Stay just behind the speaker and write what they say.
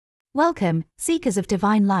Welcome, seekers of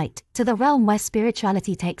divine light, to the realm where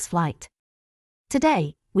spirituality takes flight.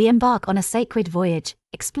 Today, we embark on a sacred voyage,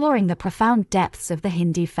 exploring the profound depths of the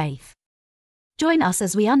Hindu faith. Join us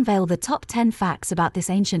as we unveil the top 10 facts about this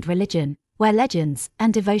ancient religion, where legends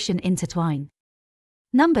and devotion intertwine.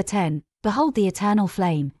 Number 10. Behold the eternal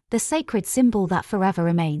flame, the sacred symbol that forever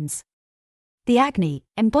remains. The Agni,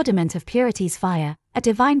 embodiment of purity's fire, a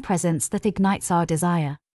divine presence that ignites our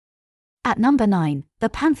desire. At number 9, the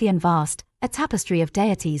Pantheon vast, a tapestry of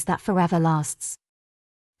deities that forever lasts.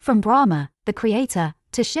 From Brahma, the creator,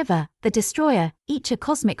 to Shiva, the destroyer, each a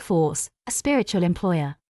cosmic force, a spiritual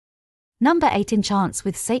employer. Number 8. Enchants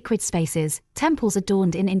with sacred spaces, temples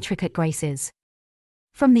adorned in intricate graces.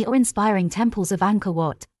 From the awe-inspiring temples of Angkor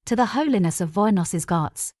Wat, to the holiness of Varanasi's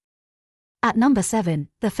Ghats. At number 7,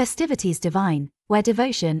 the festivities divine, where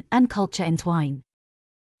devotion and culture entwine.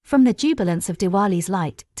 From the jubilance of Diwali's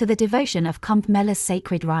light, to the devotion of Kumbh Mela's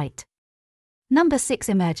sacred rite. Number 6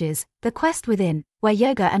 emerges, the quest within, where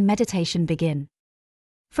yoga and meditation begin.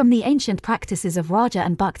 From the ancient practices of Raja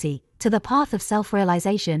and Bhakti, to the path of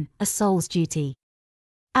self-realization, a soul's duty.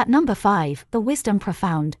 At number 5, the wisdom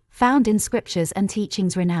profound, found in scriptures and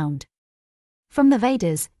teachings renowned. From the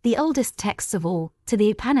Vedas, the oldest texts of all, to the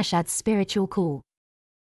Upanishads' spiritual call.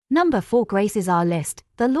 Number 4 graces our list,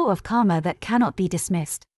 the law of karma that cannot be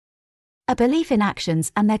dismissed. A belief in actions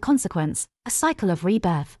and their consequence, a cycle of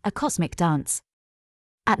rebirth, a cosmic dance.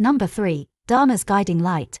 At number 3, Dharma's guiding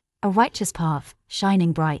light, a righteous path,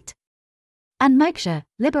 shining bright. And moksha,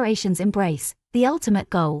 liberation's embrace, the ultimate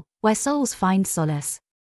goal, where souls find solace.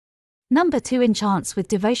 Number 2 enchants with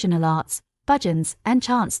devotional arts, bhajans and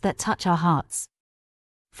chants that touch our hearts.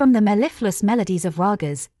 From the mellifluous melodies of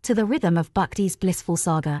ragas, to the rhythm of bhakti's blissful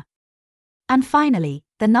saga. And finally,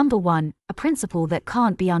 the number 1, a principle that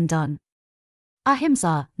can't be undone.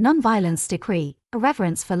 Ahimsa, non-violence decree, a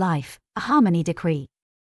reverence for life, a harmony decree.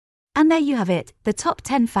 And there you have it, the top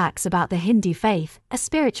 10 facts about the Hindu faith, a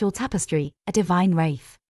spiritual tapestry, a divine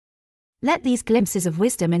wraith. Let these glimpses of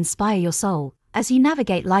wisdom inspire your soul, as you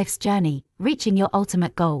navigate life's journey, reaching your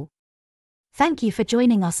ultimate goal. Thank you for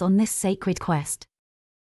joining us on this sacred quest.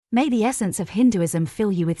 May the essence of Hinduism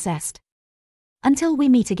fill you with zest. Until we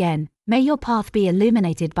meet again, may your path be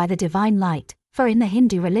illuminated by the divine light, for in the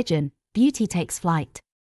Hindu religion, beauty takes flight.